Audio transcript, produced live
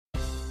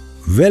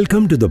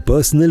Welcome to the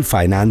Personal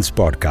Finance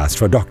Podcast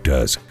for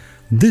Doctors.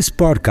 This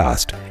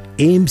podcast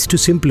aims to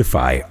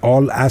simplify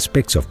all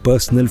aspects of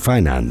personal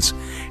finance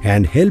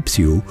and helps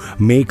you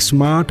make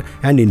smart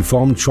and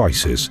informed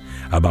choices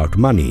about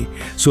money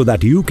so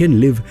that you can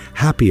live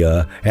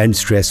happier and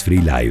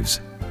stress-free lives.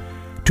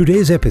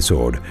 Today's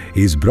episode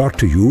is brought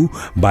to you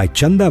by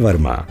Chanda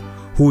Verma,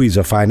 who is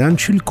a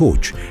financial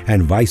coach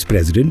and vice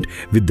president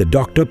with the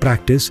doctor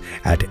practice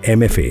at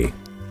MFA,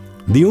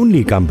 the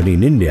only company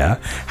in India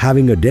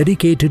having a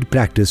dedicated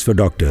practice for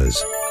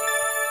doctors.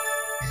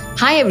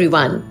 Hi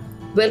everyone,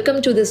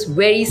 welcome to this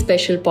very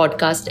special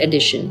podcast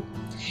edition.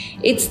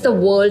 It's the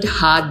World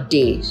Heart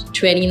Day,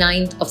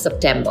 29th of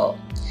September,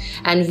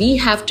 and we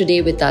have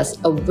today with us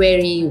a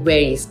very,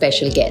 very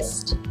special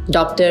guest,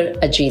 Dr.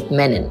 Ajit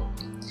Menon.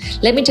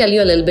 Let me tell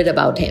you a little bit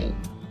about him.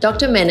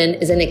 Dr. Menon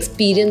is an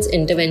experienced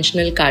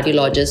interventional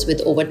cardiologist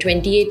with over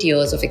 28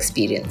 years of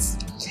experience.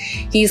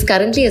 He is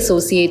currently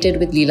associated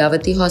with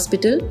Lilavati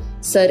Hospital,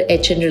 Sir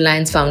H. N.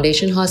 Reliance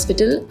Foundation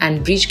Hospital,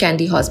 and Breach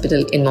Candy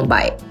Hospital in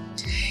Mumbai.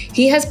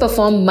 He has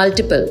performed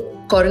multiple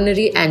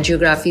coronary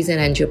angiographies and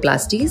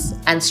angioplasties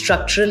and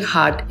structural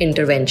heart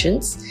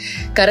interventions.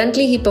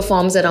 Currently, he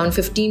performs around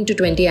 15 to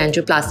 20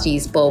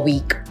 angioplasties per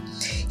week.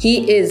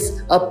 He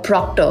is a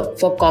proctor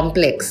for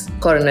complex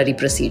coronary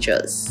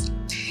procedures.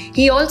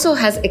 He also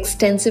has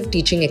extensive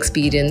teaching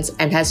experience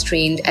and has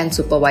trained and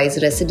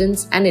supervised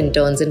residents and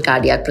interns in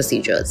cardiac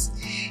procedures.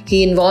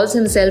 He involves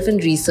himself in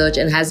research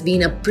and has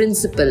been a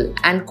principal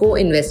and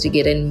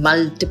co-investigator in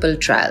multiple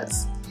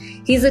trials.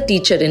 He is a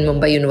teacher in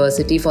Mumbai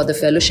University for the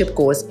fellowship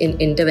course in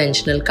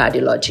interventional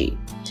cardiology.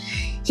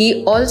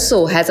 He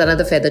also has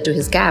another feather to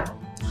his cap.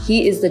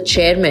 He is the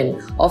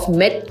chairman of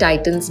Med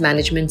Titans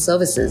Management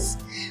Services,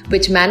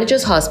 which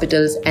manages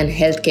hospitals and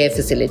healthcare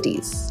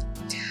facilities.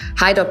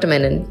 Hi, Dr.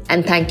 Menon,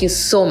 and thank you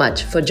so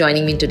much for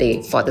joining me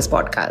today for this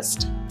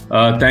podcast.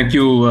 Thank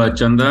you,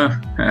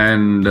 Chanda,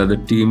 and the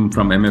team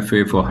from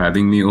MFA for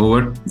having me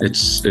over.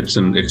 It's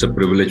a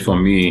privilege for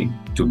me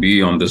to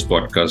be on this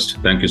podcast.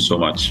 Thank you so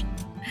much.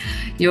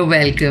 You're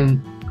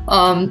welcome.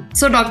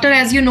 So, Doctor,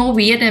 as you know,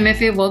 we at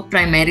MFA work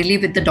primarily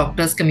with the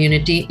doctors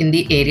community in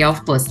the area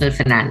of personal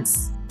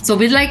finance. So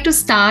we'd like to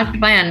start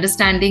by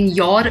understanding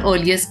your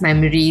earliest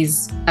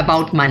memories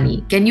about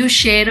money. Can you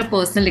share a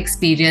personal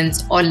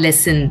experience or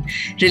lesson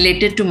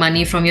related to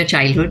money from your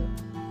childhood?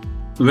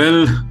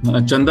 Well,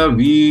 Chanda,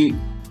 we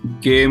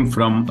came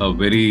from a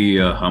very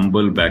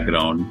humble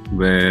background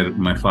where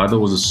my father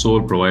was the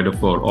sole provider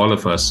for all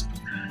of us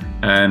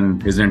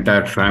and his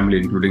entire family,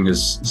 including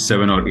his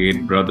 7 or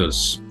 8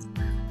 brothers.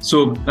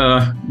 So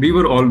we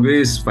were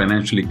always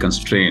financially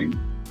constrained.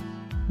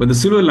 But the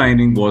silver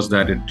lining was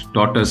that it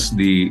taught us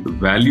the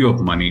value of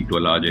money to a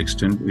large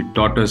extent. It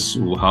taught us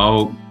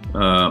how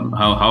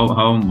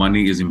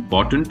money is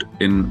important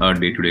in our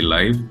day-to-day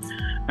life.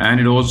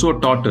 And it also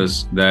taught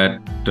us that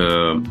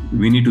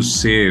we need to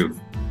save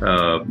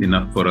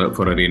enough for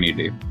a rainy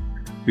day.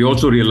 We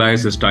also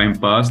realized as time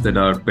passed that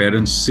our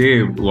parents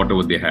saved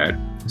whatever they had,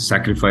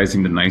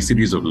 sacrificing the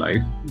niceties of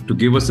life to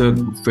give us a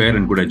fair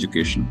and good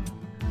education.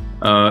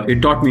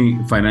 It taught me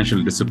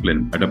financial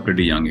discipline at a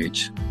pretty young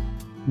age.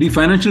 The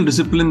financial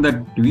discipline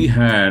that we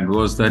had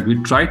was that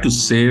we tried to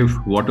save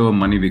whatever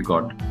money we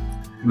got.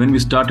 When we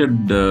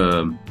started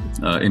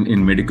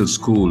in medical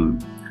school,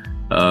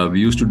 we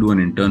used to do an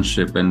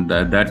internship, and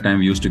at that time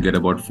we used to get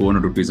about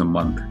 400 rupees a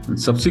month. And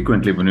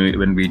subsequently,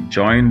 when we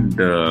joined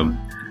the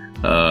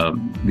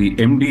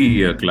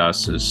MD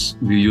classes,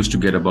 we used to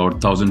get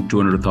about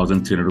 1,200 to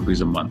 1,300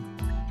 rupees a month.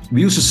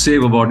 We used to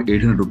save about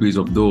 800 rupees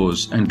of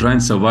those and try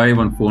and survive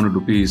on 400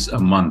 rupees a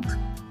month.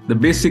 The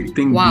basic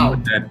thing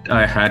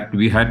that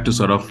we had to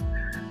sort of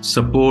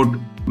support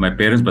my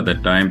parents by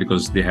that time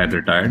because they had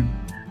retired.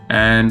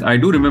 And I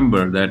do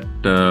remember that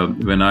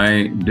when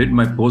I did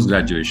my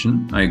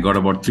post-graduation, I got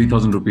about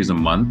 3,000 rupees a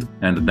month.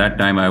 And at that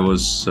time, I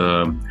was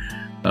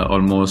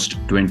almost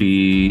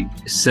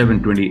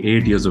 27,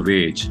 28 years of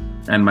age.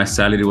 And my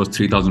salary was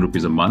 3,000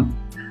 rupees a month.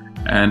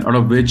 And out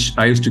of which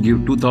I used to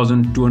give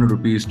 2,200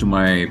 rupees to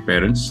my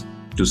parents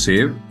to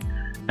save.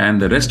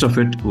 And the rest of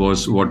it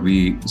was what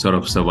we sort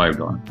of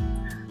survived on.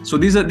 So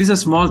these are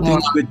small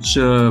things which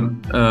the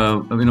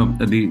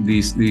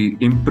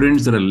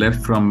imprints that are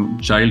left from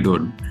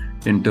childhood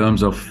in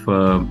terms of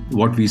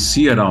what we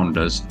see around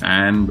us,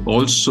 and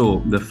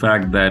also the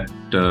fact that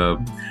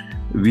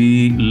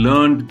we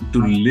learned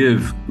to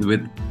live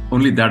with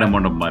only that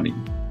amount of money.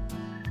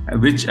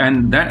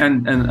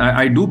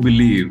 I do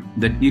believe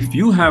that if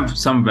you have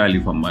some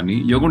value for money,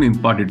 you're going to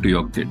impart it to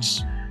your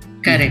kids.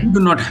 Correct. If you do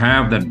not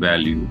have that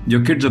value,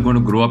 your kids are going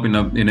to grow up in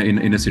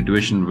a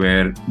situation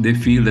where they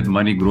feel that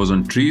money grows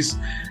on trees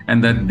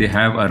and that they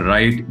have a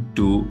right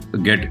to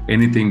get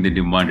anything they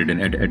demanded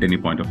at any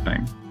point of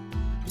time.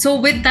 So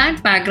with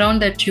that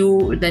background that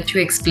you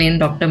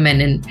explained, Dr.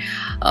 Menon,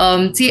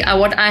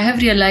 what I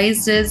have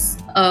realized is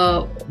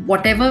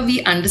whatever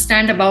we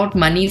understand about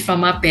money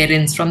from our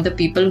parents, from the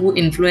people who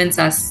influence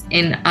us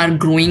in our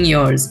growing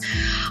years,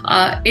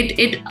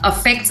 it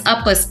affects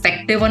our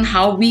perspective on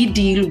how we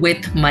deal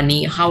with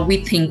money, how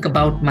we think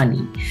about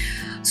money.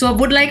 So I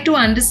would like to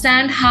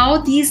understand how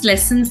these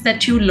lessons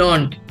that you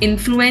learned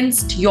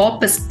influenced your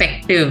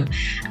perspective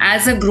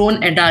as a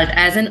grown adult,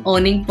 as an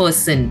earning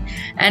person,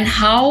 and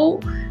how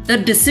the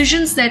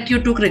decisions that you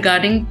took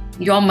regarding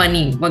your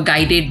money were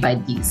guided by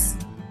these.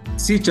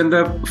 See,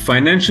 Chanda,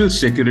 financial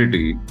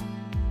security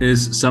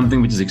is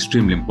something which is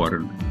extremely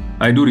important.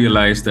 I do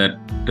realize that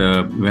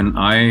when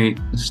I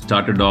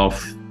started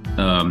off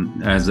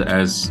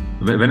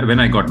when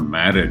I got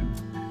married,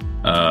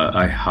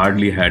 I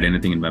hardly had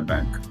anything in my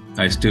bank.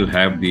 I still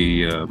have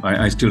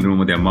I still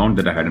remember the amount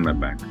that I had in my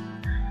bank.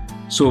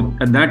 So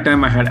at that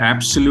time, I had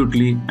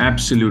absolutely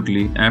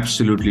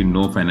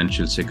no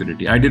financial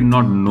security. I did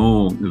not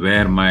know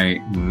where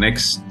my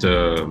next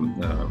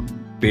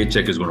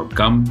paycheck is going to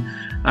come.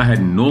 I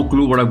had no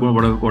clue what I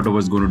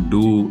was going to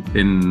do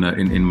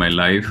in my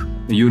life.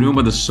 You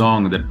remember the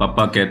song that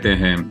Papa kehte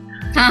hain,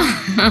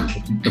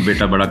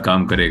 beta bada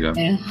kaam karega.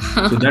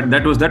 So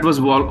that was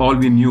all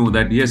we knew.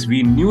 That yes,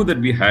 we knew that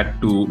we had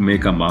to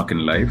make a mark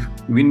in life.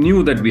 We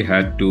knew that we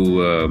had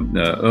to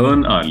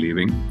earn our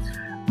living,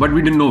 but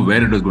we didn't know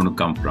where it was going to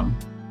come from.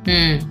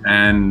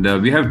 And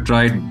we have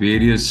tried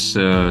various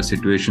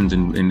situations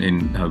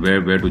in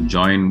where to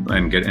join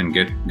and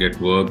get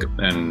work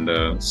and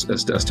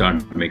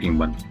start making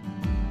money.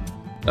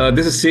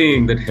 There's a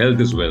saying that health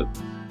is wealth.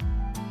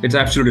 It's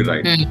absolutely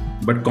right.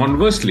 But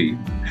conversely,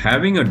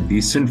 having a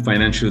decent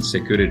financial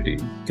security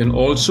can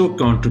also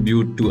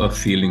contribute to a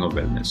feeling of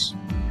wellness.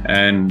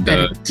 And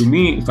to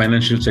me,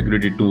 financial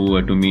security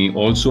to me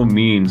also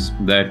means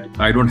that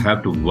I don't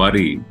have to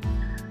worry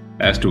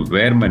as to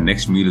where my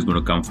next meal is going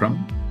to come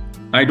from.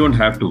 I don't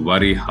have to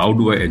worry how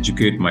do I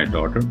educate my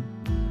daughter.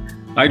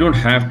 I don't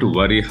have to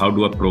worry how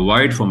do I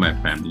provide for my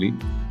family.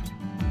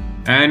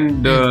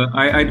 And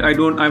I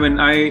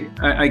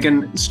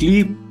can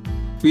sleep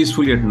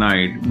peacefully at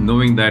night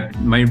knowing that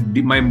my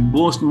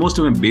most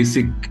of my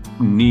basic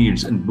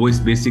needs and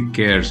basic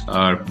cares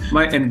are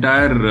my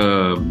entire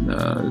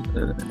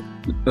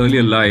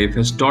earlier life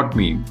has taught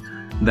me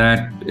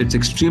that it's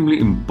extremely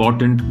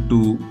important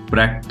to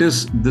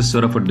practice this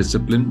sort of a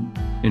discipline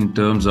in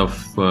terms of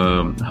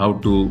how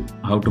to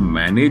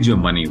manage your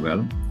money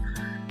well,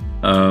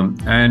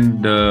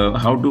 and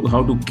how to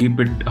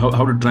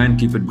try and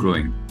keep it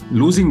growing.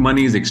 Losing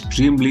money is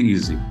extremely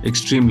easy.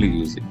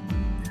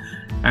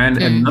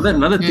 And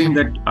another thing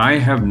that I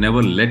have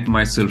never let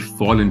myself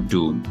fall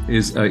into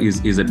is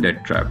a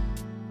debt trap,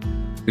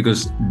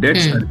 because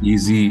debts are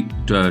easy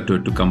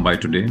to come by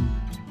today.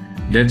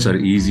 Debts are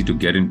easy to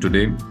get in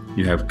today.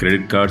 You have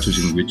credit cards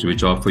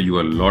which offer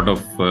you a lot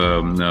of a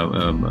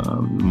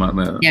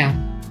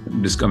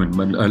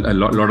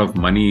lot of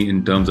money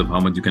in terms of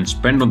how much you can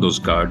spend on those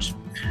cards.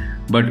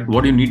 But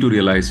what you need to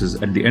realize is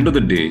at the end of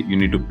the day, you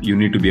need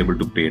to be able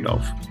to pay it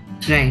off.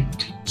 Right.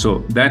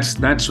 So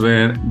that's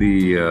where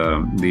the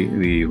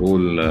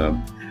whole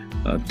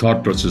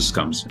thought process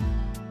comes in.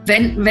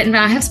 When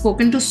I have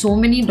spoken to so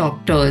many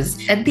doctors,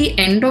 at the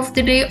end of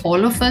the day,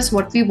 all of us,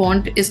 what we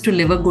want is to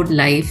live a good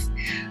life,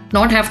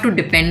 not have to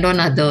depend on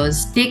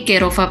others, take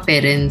care of our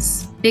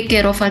parents, take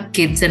care of our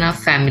kids and our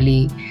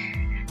family,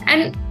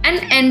 and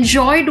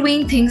enjoy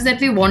doing things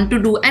that we want to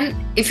do. And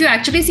if you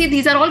actually see,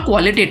 these are all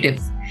qualitative.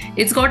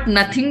 It's got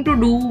nothing to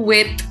do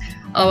with,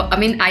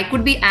 I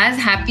could be as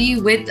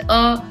happy with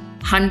a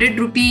 100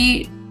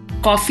 rupee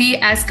coffee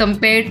as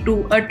compared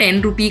to a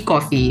 10 rupee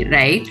coffee,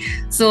 right?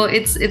 So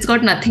it's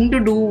got nothing to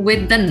do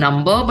with the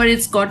number, but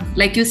it's got,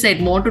 like you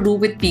said, more to do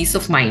with peace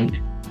of mind.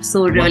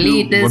 So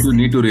really what you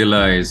need to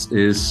realize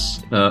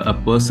is a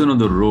person on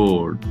the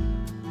road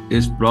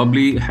is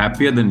probably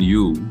happier than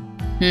you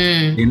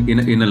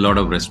in a lot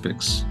of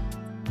respects.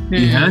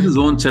 He has his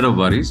own set of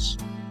worries,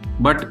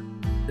 but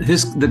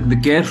the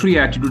carefree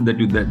attitude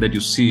that you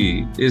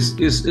see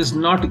is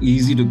not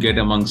easy to get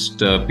amongst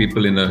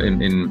people in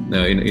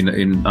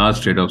our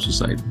state of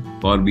society.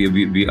 Or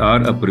we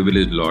are a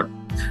privileged lot,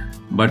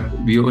 but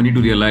we need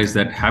to realize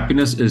that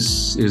happiness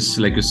is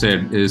like you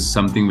said, is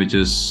something which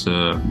is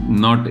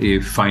not a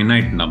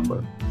finite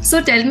number. So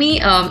tell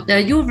me,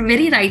 you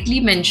very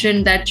rightly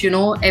mentioned that,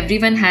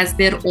 everyone has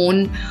their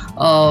own,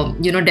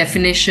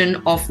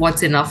 definition of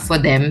what's enough for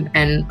them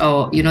and,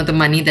 the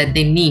money that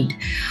they need.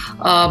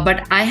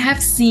 But I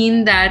have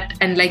seen that,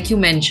 and like you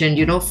mentioned,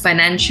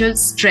 financial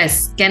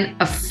stress can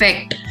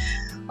affect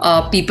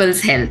people's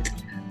health,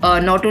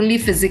 not only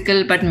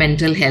physical, but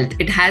mental health.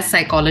 It has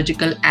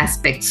psychological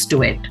aspects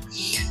to it.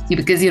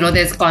 Because,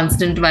 there's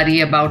constant worry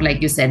about,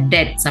 like you said,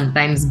 debt,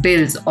 sometimes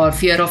bills, or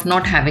fear of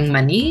not having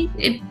money.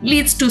 It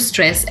leads to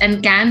stress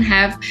and can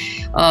have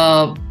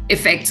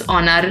effects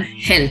on our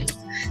health,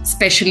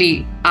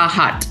 especially our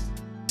heart.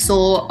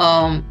 So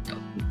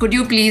could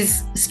you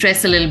please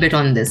stress a little bit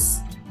on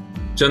this?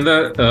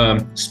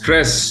 Chanda,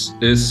 stress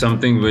is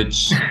something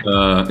which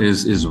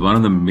is one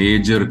of the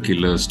major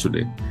killers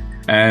today.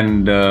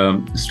 And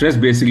stress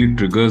basically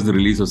triggers the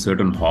release of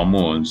certain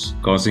hormones,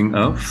 causing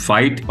a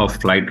fight or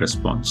flight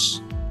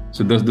response.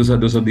 So those are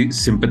the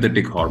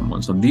sympathetic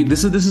hormones. So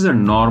this is a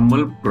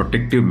normal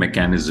protective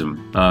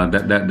mechanism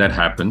that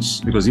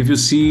happens, because if you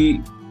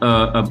see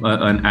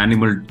an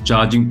animal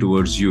charging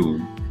towards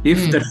you,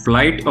 if that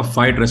flight or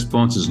fight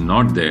response is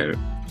not there,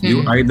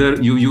 you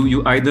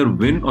either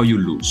win or you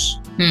lose.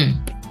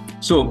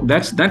 So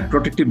that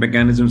protective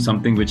mechanism is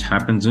something which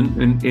happens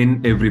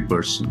in every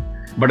person.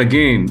 But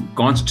again,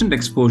 constant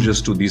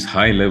exposures to these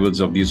high levels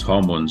of these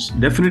hormones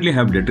definitely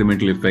have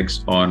detrimental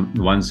effects on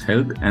one's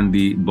health and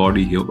the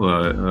body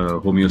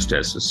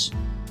homeostasis.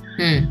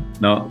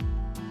 Now,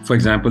 for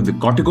example, the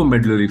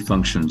corticomedullary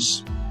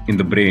functions in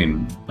the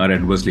brain are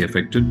adversely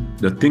affected.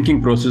 The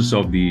thinking process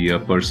of the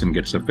person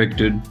gets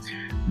affected.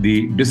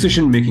 The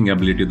decision-making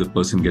ability of the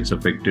person gets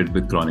affected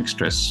with chronic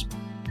stress.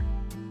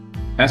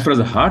 As far as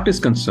the heart is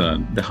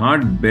concerned, the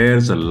heart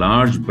bears a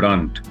large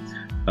brunt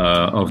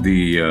of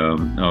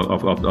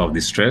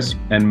the stress,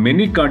 and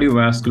many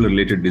cardiovascular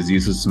related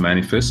diseases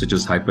manifest, such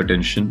as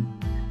hypertension,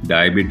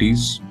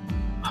 diabetes,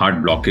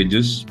 heart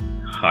blockages,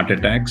 heart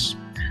attacks,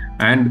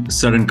 and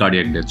sudden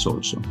cardiac deaths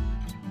also.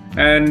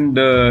 And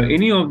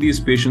any of these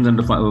patients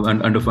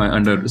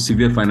under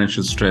severe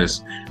financial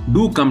stress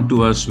do come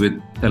to us with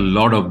a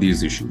lot of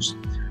these issues.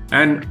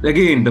 And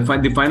again,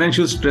 the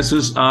financial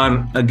stresses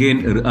are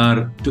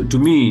to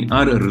me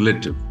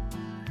relative.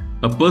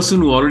 A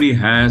person who already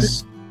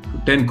has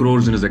 10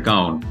 crores in his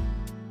account,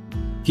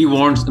 he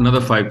wants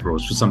another 5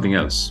 crores for something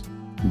else.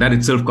 That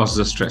itself causes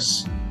a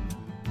stress.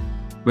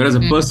 Whereas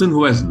a person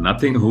who has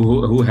nothing,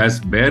 who has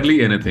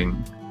barely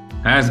anything,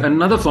 has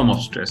another form of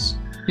stress.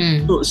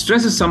 So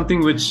stress is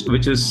something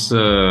which is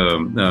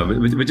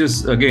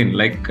again,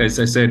 like as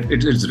I said,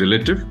 it's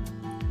relative.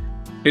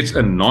 It's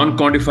a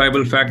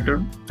non-quantifiable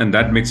factor, and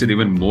that makes it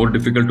even more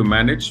difficult to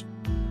manage.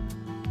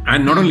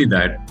 And not only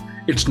that,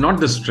 it's not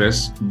the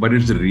stress, but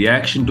it's the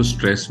reaction to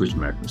stress which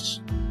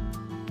matters.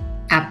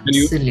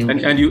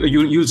 Absolutely. And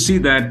you see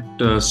that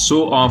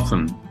so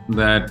often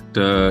that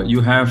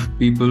you have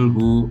people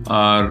who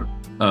are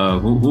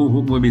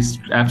who will be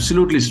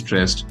absolutely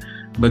stressed,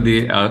 but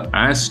they are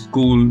as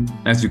cool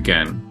as you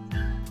can.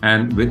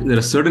 And there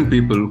are certain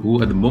people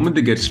who, at the moment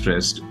they get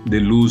stressed, they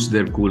lose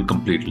their cool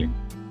completely.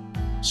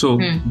 So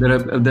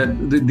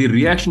the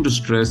reaction to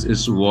stress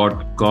is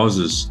what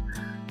causes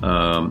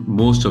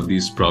most of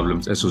these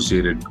problems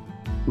associated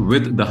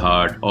with the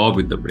heart or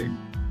with the brain.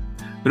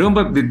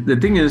 Remember, the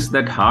thing is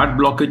that heart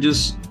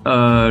blockages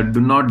do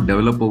not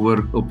develop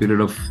over a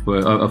period of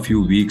a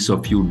few weeks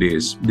or few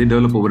days. They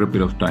develop over a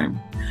period of time.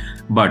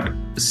 But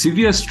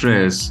severe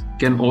stress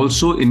can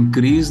also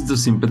increase the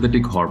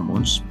sympathetic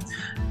hormones.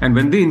 And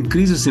when they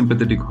increase the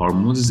sympathetic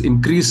hormones, it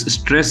increase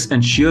stress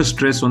and shear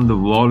stress on the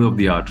wall of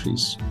the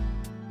arteries.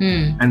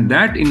 And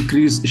that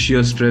increased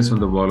shear stress on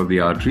the wall of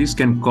the arteries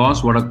can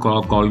cause what are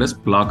called as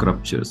plaque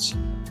ruptures.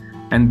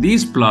 And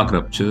these plaque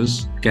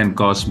ruptures can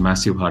cause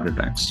massive heart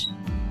attacks.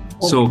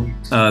 So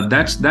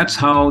that's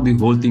how the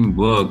whole thing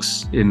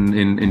works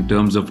in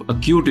terms of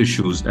acute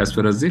issues as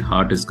far as the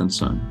heart is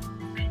concerned.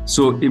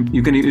 So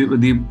you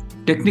can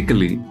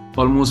technically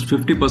almost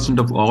 50%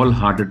 of all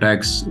heart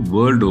attacks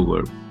world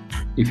over,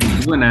 if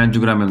you do an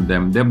angiogram on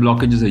them, their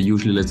blockages are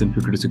usually less than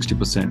 50 to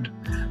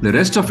 60%. The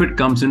rest of it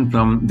comes in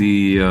from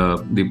the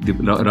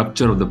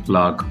rupture of the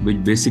plaque,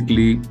 which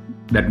basically,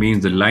 that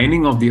means the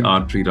lining of the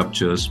artery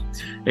ruptures,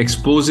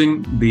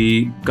 exposing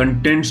the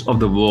contents of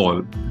the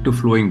wall to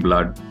flowing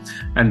blood,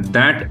 and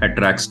that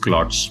attracts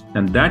clots.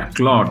 And that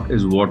clot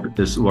is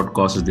what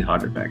causes the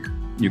heart attack.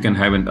 You can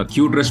have an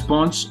acute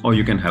response or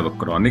you can have a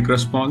chronic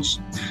response.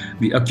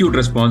 The acute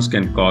response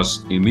can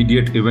cause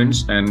immediate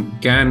events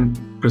and can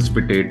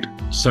precipitate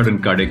sudden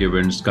cardiac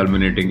events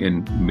culminating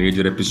in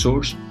major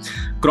episodes.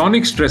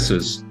 Chronic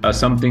stresses are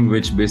something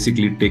which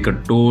basically take a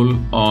toll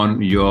on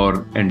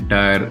your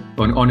entire,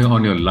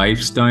 on your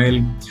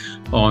lifestyle,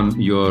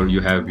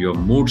 you have your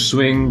mood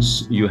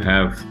swings, you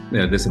have,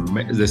 there's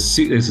a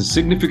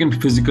significant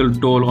physical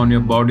toll on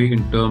your body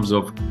in terms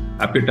of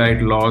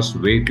appetite loss,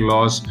 weight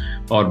loss,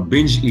 or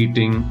binge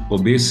eating,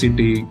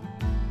 obesity.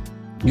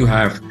 You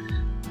have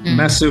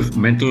massive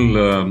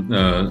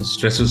mental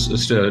stresses,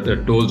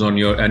 tolls on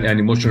your and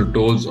emotional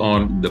tolls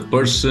on the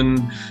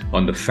person,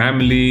 on the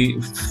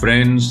family,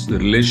 friends, the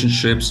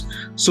relationships.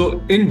 So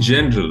in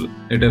general,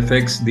 it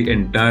affects the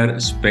entire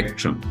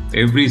spectrum.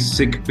 Every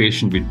sick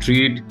patient we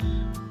treat,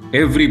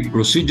 every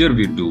procedure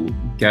we do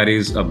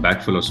carries a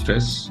bag full of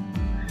stress,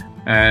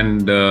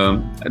 and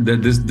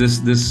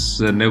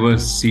this never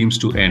seems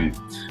to end.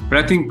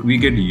 But I think we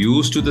get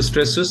used to the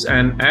stresses,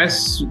 and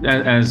as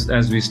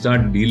we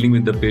start dealing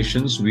with the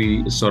patients,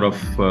 we sort of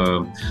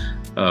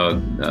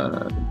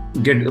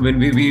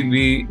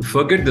we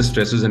forget the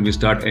stresses and we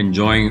start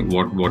enjoying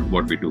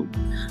what we do.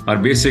 Our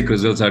basic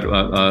results are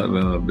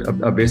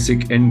our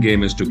basic end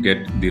game is to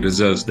get the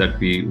results that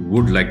we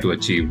would like to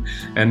achieve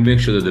and make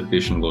sure that the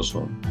patient goes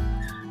home.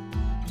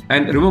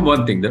 And remember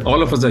one thing, that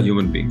all of us are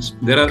human beings.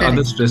 There are Correct.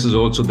 other stresses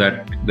also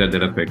that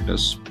affect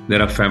us.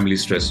 There are family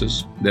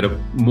stresses. There are,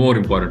 more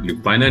importantly,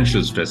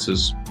 financial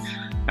stresses.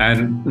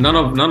 And none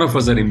of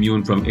us are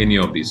immune from any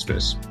of these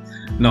stress.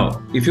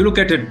 Now, if you look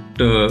at it,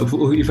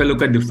 if I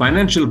look at the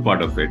financial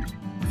part of it,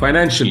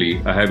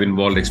 financially, I have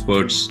involved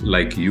experts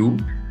like you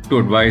to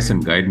advise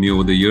and guide me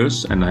over the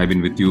years. And I have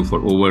been with you for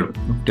over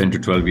 10 to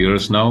 12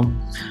 years now.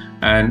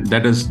 And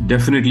that has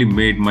definitely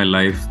made my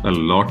life a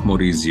lot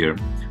more easier.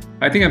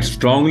 I think I'm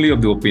strongly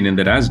of the opinion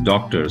that as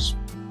doctors,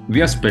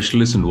 we are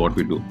specialists in what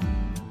we do.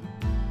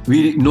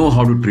 We know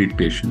how to treat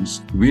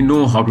patients. We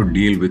know how to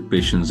deal with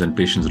patients and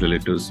patients'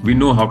 relatives. We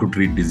know how to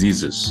treat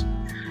diseases.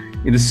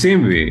 In the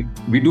same way,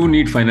 we do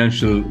need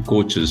financial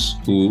coaches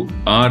who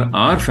are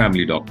our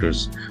family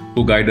doctors,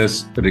 who guide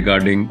us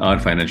regarding our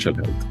financial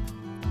health.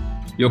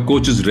 Your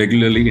coaches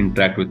regularly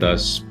interact with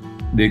us.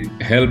 They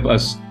help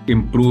us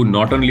improve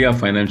not only our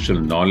financial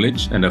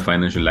knowledge and our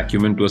financial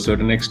acumen to a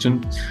certain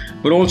extent,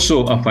 but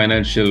also our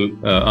financial,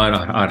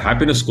 our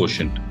happiness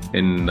quotient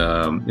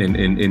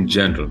in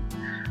general.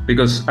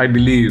 Because I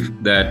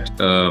believe that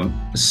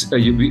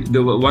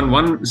the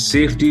one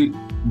safety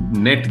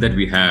net that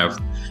we have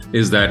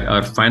is that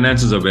our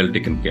finances are well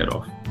taken care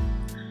of,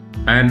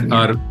 and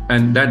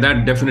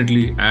that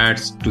definitely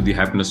adds to the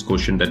happiness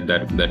quotient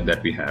that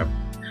we have.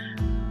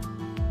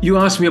 You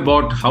asked me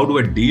about how do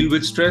I deal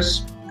with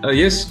stress.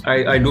 Yes,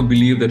 I do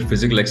believe that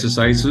physical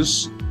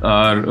exercises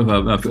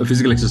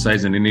physical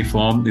exercise in any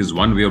form is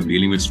one way of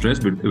dealing with stress,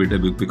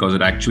 because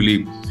it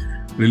actually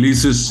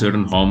releases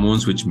certain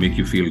hormones which make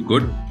you feel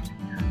good.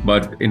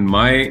 But in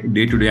my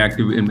day-to-day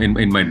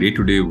my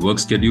day-to-day work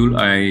schedule,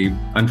 I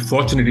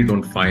unfortunately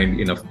don't find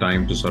enough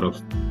time to sort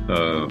of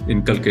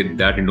inculcate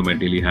that into my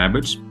daily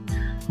habits.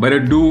 But I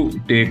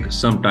do take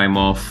some time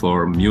off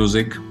for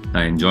music.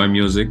 I enjoy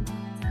music.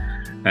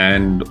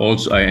 And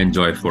also I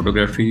enjoy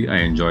photography. I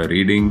enjoy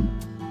reading.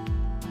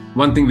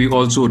 One thing we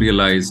also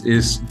realize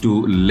is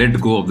to let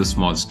go of the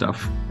small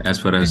stuff as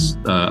far as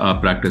our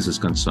practice is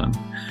concerned.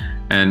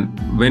 And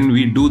when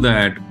we do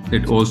that,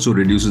 it also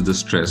reduces the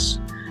stress.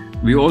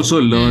 We also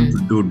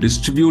learn to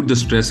distribute the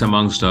stress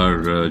amongst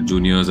our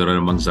juniors or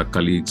amongst our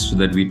colleagues, so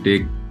that we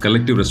take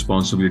collective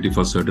responsibility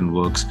for certain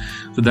works.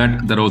 So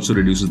that also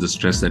reduces the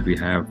stress that we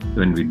have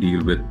when we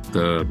deal with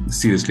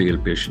seriously ill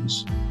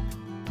patients.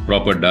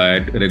 Proper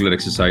diet, regular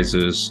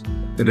exercises,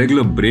 a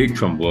regular break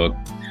from work,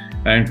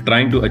 and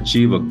trying to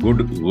achieve a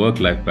good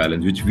work-life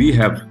balance, which we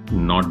have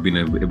not been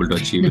able to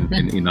achieve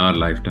in our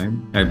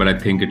lifetime. But I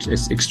think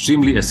it's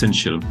extremely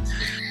essential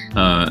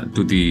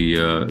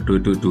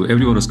to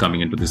everyone who's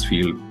coming into this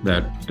field,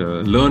 that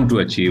learn to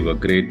achieve a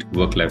great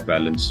work-life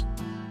balance.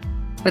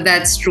 But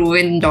that's true.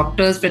 In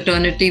doctors'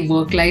 fraternity,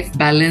 work-life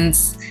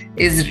balance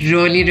is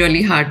really,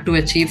 really hard to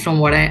achieve from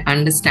what I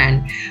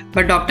understand.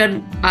 But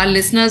doctor, our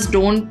listeners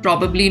don't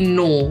probably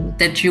know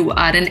that you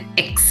are an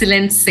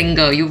excellent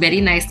singer. You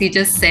very nicely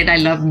just said, I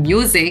love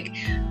music,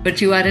 but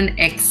you are an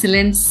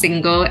excellent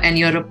singer and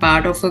you're a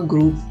part of a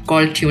group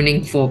called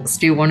Tuning Folks.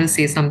 Do you want to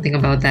say something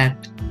about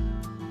that?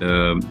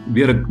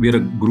 We are a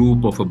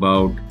group of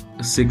about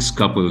 6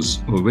 couples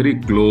who are very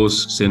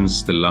close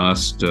since the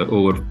last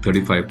over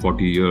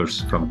 35-40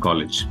 years from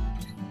college.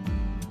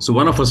 So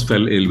one of us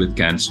fell ill with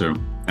cancer,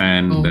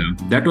 and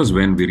that was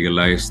when we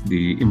realized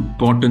the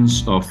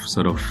importance of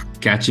sort of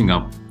catching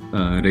up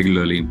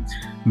regularly,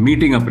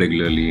 meeting up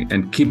regularly,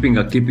 and keeping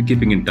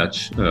in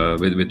touch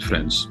with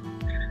friends.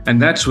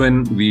 And that's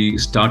when we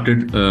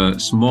started a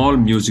small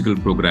musical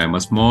program,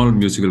 a small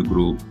musical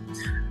group.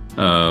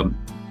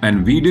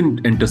 And we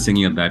didn't enter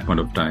singing at that point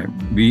of time.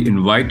 We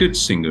invited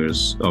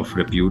singers of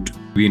repute.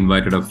 We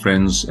invited our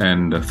friends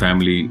and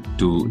family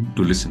to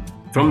listen.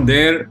 From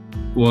there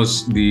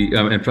was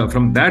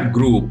from that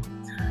group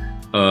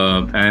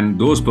and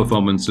those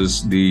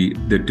performances, the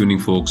Tuning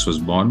Folks was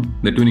born.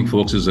 The Tuning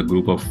Folks is a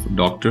group of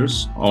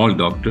doctors, all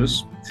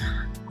doctors,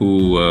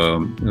 who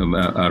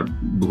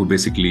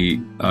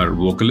basically are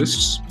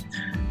vocalists,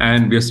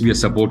 and we are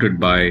supported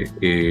by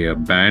a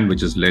band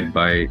which is led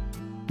by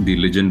the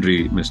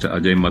legendary Mr.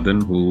 Ajit Menon,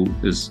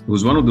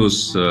 who's one of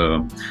those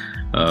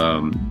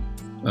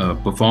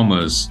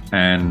performers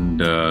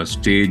and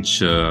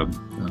stage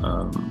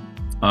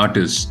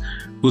artists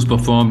who's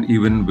performed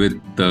even with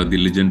the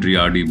legendary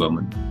R.D.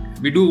 Burman.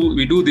 We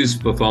do these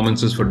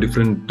performances for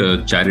different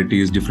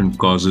charities, different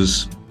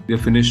causes. We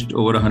have finished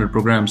over 100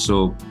 programs,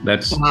 so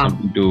that's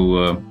something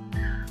to.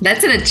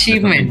 That's an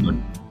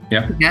achievement.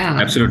 Yeah,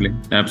 absolutely.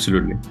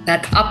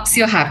 That ups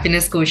your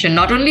happiness quotient,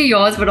 not only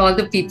yours, but all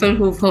the people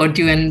who've heard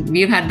you. And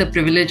we've had the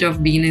privilege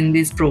of being in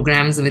these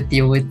programs with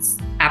you. It's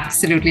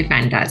absolutely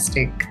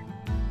fantastic.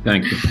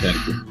 Thank you.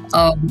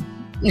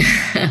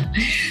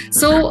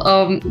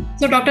 So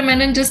Dr.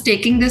 Menon, just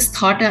taking this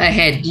thought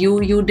ahead,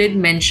 you did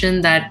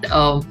mention that,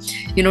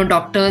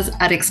 doctors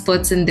are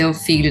experts in their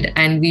field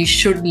and we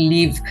should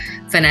leave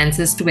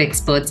finances to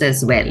experts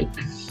as well.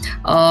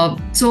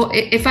 So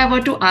if I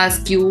were to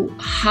ask you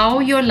how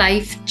your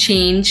life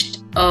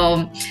changed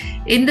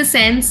in the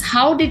sense,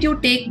 how did you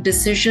take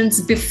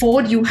decisions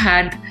before you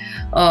had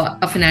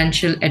a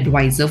financial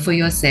advisor for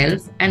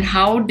yourself, and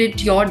how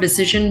did your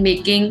decision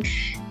making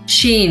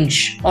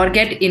change or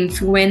get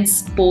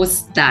influence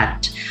post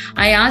that?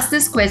 I ask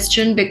this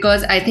question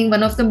because I think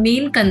one of the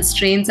main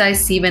constraints I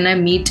see when I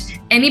meet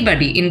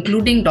anybody,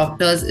 including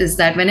doctors, is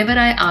that whenever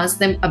I ask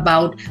them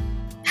about,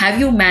 have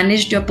you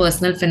managed your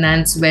personal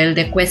finance well,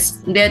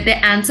 their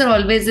answer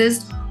always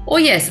is, oh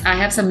yes, I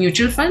have some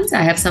mutual funds,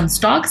 I have some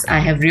stocks, I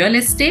have real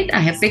estate, I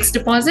have fixed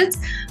deposits,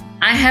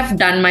 I have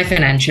done my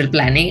financial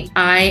planning,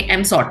 I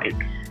am sorted.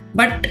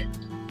 But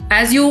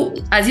as you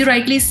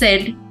rightly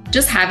said,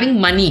 just having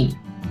money,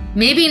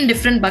 maybe in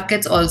different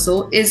buckets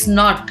also, is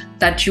not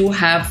that you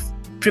have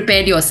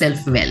prepared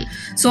yourself well.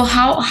 So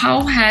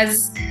how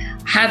has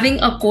having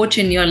a coach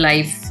in your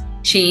life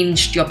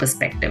changed your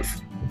perspective?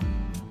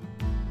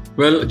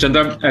 Well,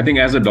 Chanda, I think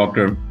as a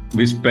doctor,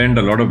 we spend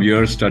a lot of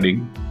years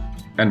studying.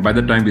 And by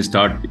the time we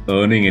start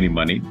earning any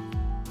money,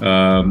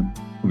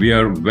 we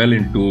are well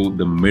into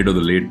the mid or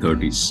the late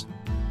 30s.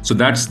 So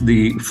that's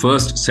the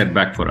first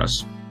setback for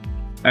us.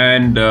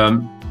 And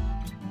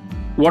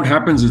what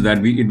happens is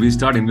that we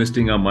start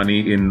investing our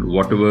money in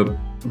whatever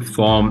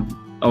form,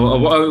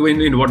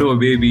 in whatever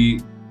way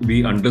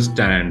we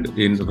understand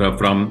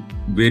from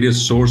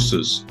various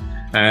sources,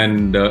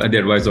 and the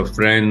advice of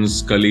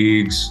friends,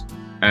 colleagues,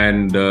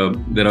 and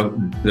there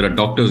are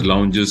doctors'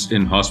 lounges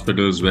in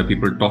hospitals where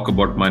people talk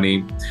about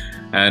money,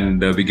 and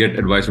we get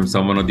advice from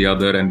someone or the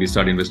other, and we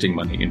start investing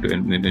money into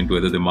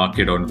either the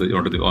market or into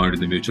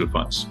the mutual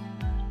funds.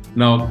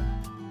 Now,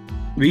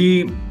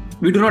 we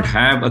do not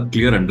have a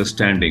clear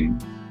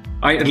understanding.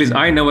 At least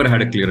I never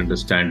had a clear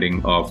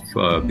understanding of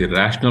the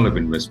rationale of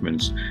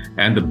investments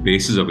and the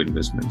basis of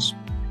investments.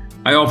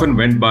 I often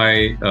went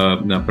by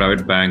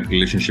private bank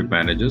relationship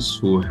managers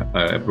who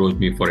approached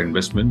me for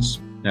investments.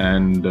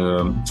 And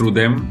through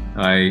them,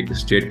 I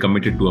stayed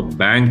committed to a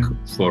bank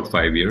for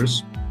 5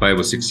 years, 5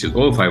 or 6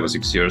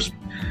 years.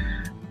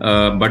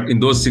 But in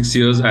those 6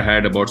 years, I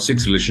had about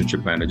 6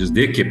 relationship managers.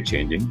 They kept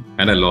changing,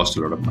 and I lost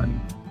a lot of money.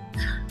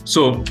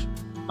 So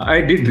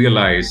I did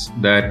realize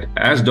that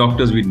as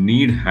doctors, we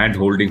need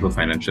hand-holding for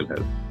financial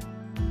health.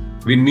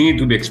 We need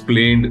to be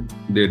explained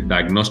the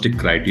diagnostic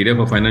criteria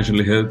for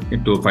financial health,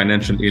 into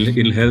financial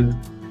ill health,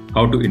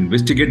 how to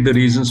investigate the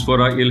reasons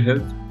for our ill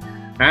health,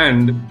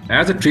 and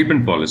as a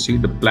treatment policy,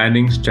 the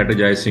planning,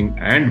 strategizing,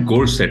 and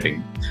goal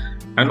setting,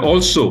 and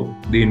also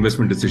the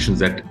investment decisions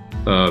that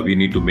we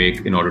need to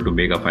make in order to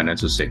make our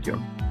finances secure.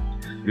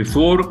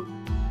 Before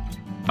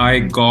I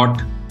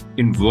got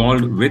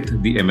involved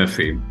with the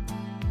MFA,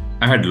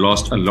 I had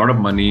lost a lot of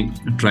money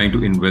trying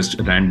to invest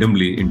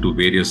randomly into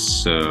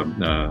various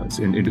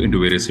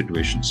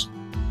situations.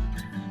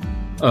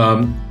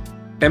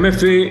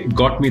 MFA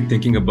got me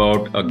thinking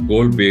about a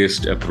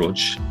goal-based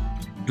approach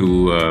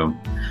to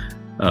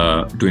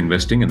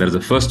investing, and that is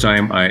the first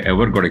time I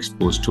ever got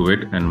exposed to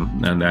it,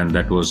 and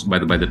that was by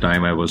the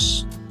time I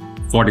was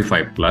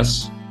 45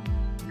 plus,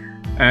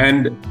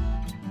 and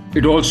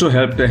it also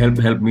helped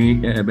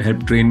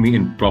train me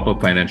in proper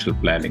financial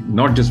planning,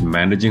 not just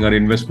managing our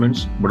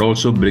investments, but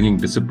also bringing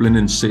discipline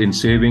in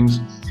savings,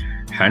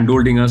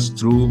 handholding us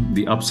through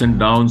the ups and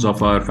downs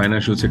of our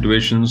financial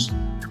situations,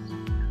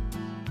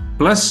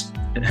 plus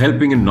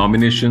helping in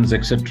nominations,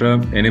 etc.,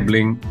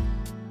 enabling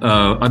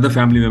other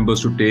family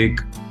members to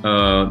take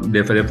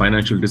their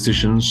financial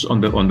decisions on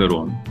their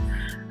own.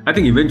 I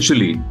think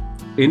eventually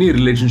any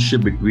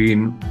relationship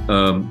between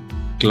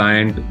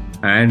client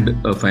and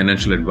a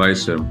financial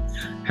advisor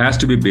has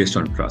to be based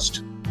on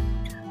trust.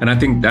 And I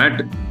think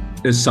that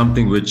is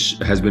something which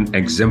has been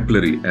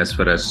exemplary as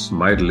far as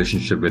my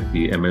relationship with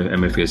the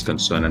MFA is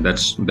concerned. And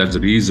that's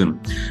the reason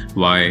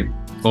why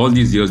all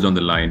these years down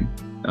the line,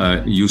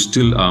 you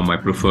still are my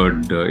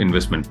preferred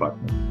investment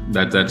partner.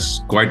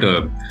 That's quite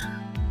a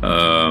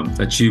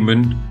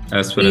achievement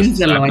as far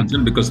as I'm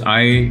concerned, because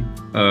you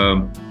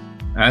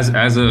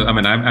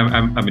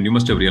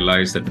must have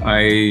realized that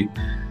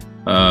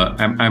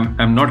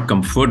I'm not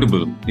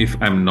comfortable if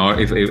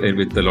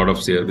with a lot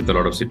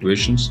of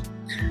situations,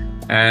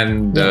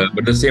 and but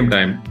at the same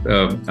time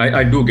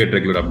I do get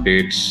regular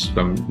updates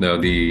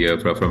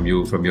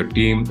from your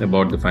team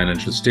about the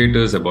financial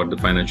status, about the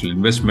financial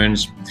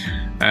investments,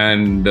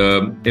 and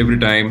every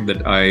time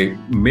that I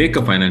make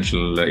a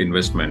financial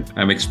investment,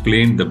 I'm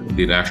explained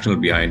the rationale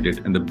behind it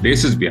and the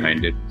basis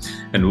behind it,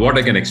 and what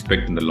I can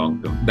expect in the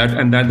long term.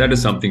 That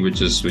is something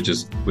which is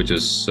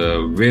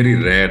very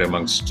rare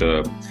amongst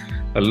a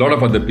lot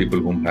of other people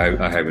whom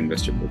I have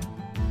invested with.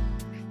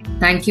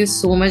 Thank you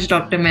so much,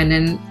 Dr.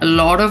 Menon. A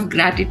lot of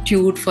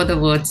gratitude for the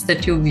words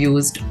that you've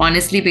used,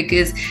 honestly,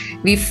 because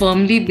we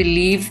firmly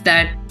believe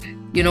that,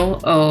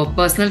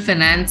 personal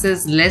finance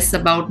is less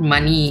about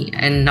money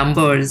and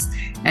numbers,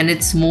 and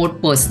it's more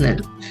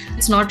personal.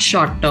 It's not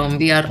short term.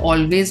 We are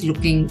always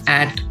looking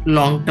at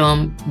long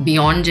term,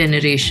 beyond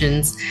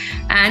generations,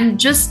 and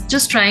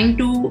just trying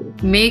to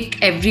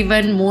make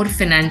everyone more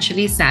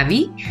financially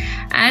savvy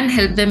and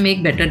help them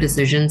make better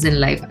decisions in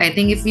life. I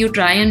think if you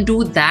try and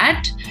do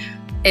that,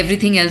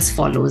 everything else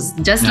follows.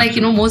 Just like,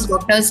 most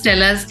doctors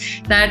tell us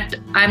that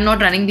I'm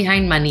not running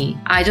behind money.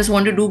 I just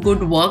want to do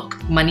good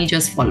work. Money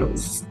just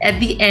follows. At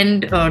the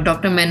end,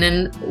 Dr.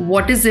 Menon,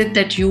 what is it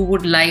that you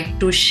would like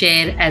to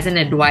share as an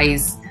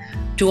advice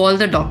to all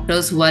the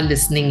doctors who are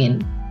listening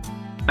in?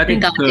 I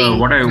think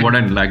what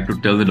I'd like to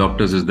tell the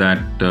doctors is that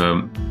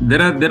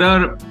there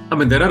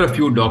are a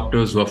few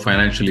doctors who are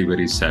financially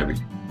very savvy,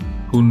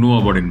 who know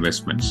about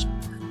investments.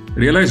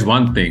 Realize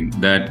one thing,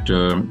 that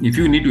if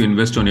you need to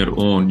invest on your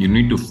own, you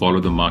need to follow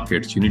the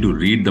markets, you need to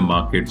read the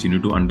markets, you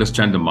need to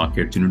understand the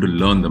markets, you need to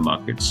learn the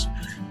markets.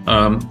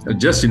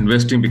 Just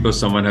investing because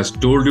someone has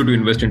told you to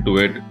invest into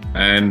it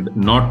and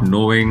not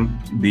knowing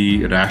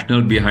the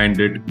rationale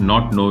behind it,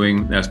 not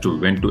knowing as to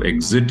when to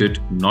exit it,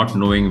 not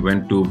knowing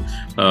when to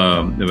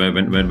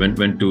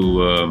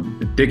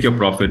take your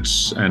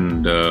profits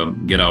and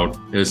get out,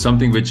 is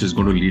something which is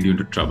going to lead you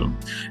into trouble.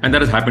 And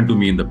that has happened to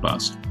me in the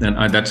past, and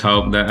I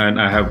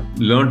have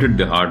learned it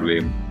the hard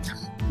way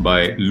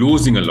by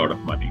losing a lot of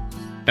money.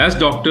 As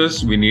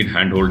doctors, we need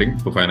hand-holding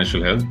for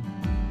financial health.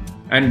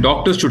 And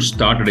doctors should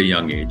start at a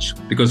young age,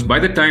 because by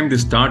the time they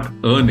start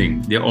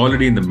earning, they're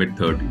already in the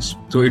mid-30s.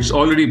 So it's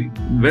already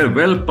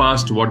well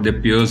past what their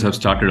peers have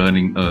started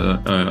earning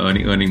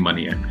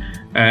money at.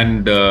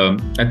 And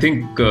I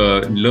think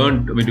they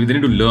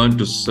need to learn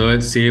to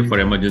save for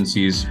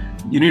emergencies.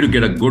 You need to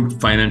get a good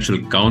financial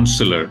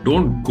counselor.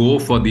 Don't go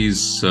for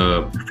these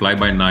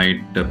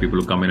fly-by-night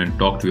people who come in and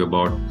talk to you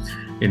about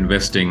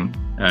investing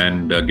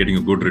and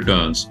getting good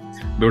returns.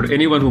 But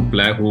anyone who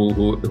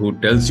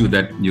tells you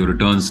that your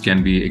returns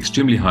can be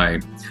extremely high,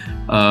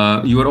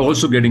 you are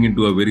also getting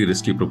into a very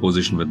risky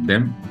proposition with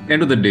them.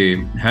 End of the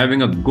day,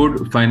 having a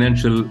good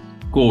financial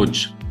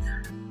coach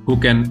who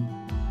can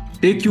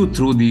take you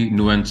through the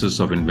nuances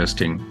of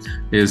investing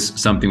is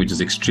something which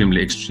is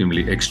extremely,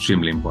 extremely,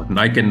 extremely important.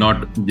 I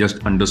cannot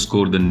just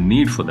underscore the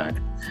need for that.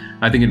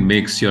 I think it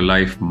makes your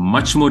life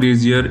much more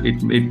easier.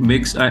 It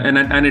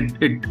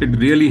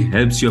really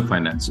helps your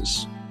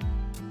finances.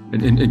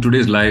 In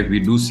today's life,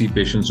 we do see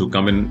patients who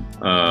come in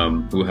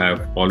who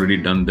have already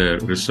done their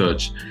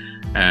research,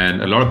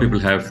 and a lot of people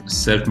have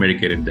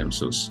self-medicated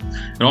themselves.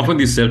 And often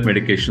these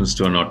self-medications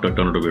turn out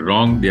to be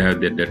wrong. They're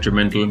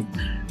detrimental,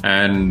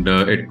 and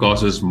it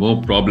causes more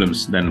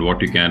problems than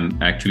what you can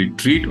actually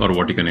treat or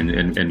what you can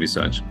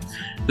envisage.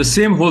 The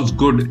same holds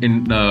good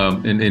in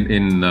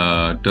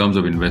terms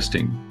of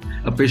investing.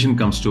 A patient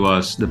comes to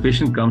us. The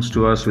patient comes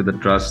to us with the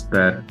trust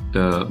that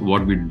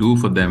what we do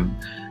for them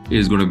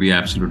is going to be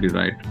absolutely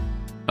right.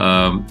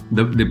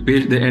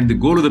 The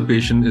goal of the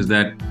patient is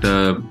that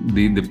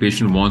the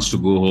patient wants to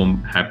go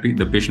home happy.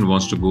 The patient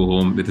wants to go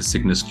home with the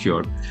sickness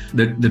cured.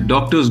 The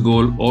doctor's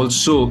goal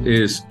also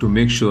is to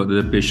make sure that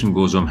the patient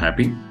goes home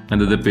happy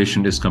and that the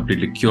patient is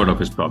completely cured of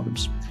his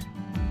problems.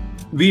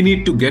 We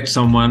need to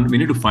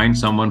find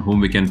someone whom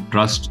we can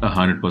trust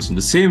 100%.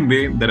 The same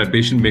way that a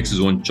patient makes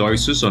his own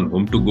choices on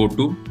whom to go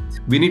to,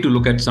 we need to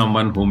look at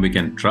someone whom we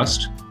can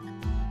trust.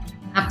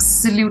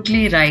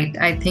 Absolutely right.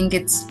 I think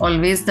it's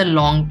always the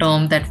long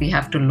term that we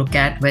have to look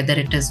at, whether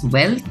it is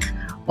wealth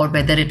or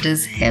whether it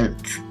is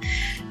health.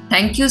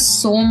 Thank you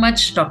so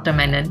much, Dr.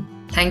 Menon.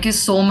 Thank you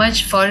so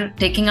much for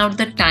taking out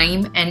the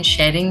time and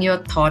sharing your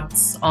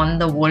thoughts on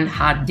the World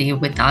Heart Day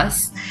with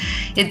us.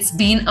 It's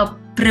been a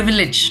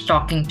privilege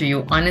talking to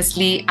you.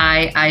 Honestly,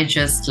 I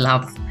just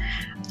love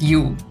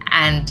you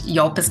and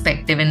your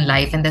perspective in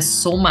life, and there's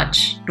so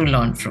much to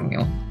learn from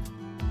you.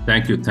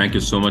 Thank you. Thank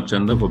you so much,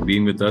 Chanda, for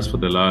being with us for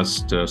the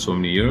last so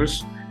many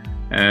years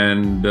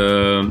and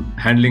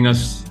handling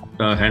us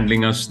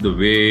the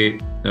way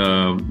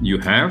you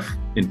have,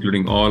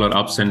 including all our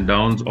ups and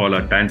downs, all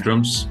our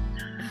tantrums,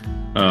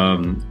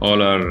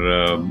 all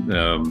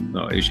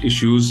our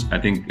issues. I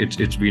think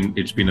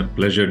it's been a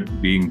pleasure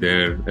being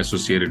there,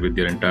 associated with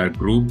your entire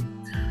group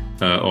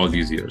all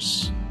these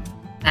years.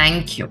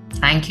 Thank you.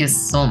 Thank you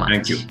so much.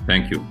 Thank you.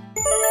 Thank you.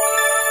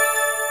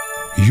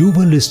 You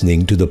were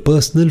listening to the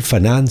Personal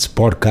Finance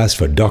Podcast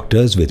for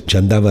Doctors with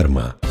Chanda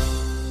Verma.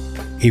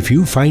 If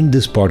you find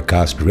this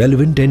podcast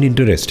relevant and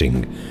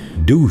interesting,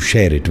 do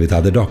share it with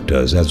other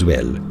doctors as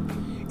well.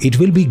 It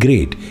will be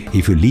great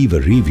if you leave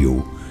a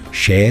review,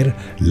 share,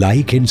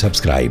 like and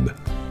subscribe.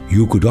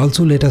 You could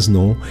also let us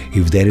know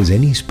if there is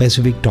any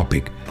specific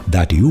topic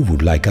that you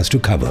would like us to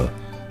cover.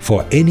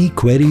 For any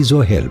queries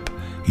or help,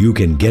 you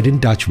can get in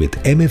touch with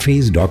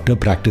MFA's Doctor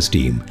Practice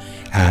Team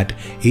at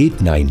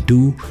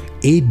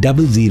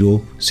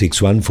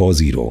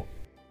 892-800-6140.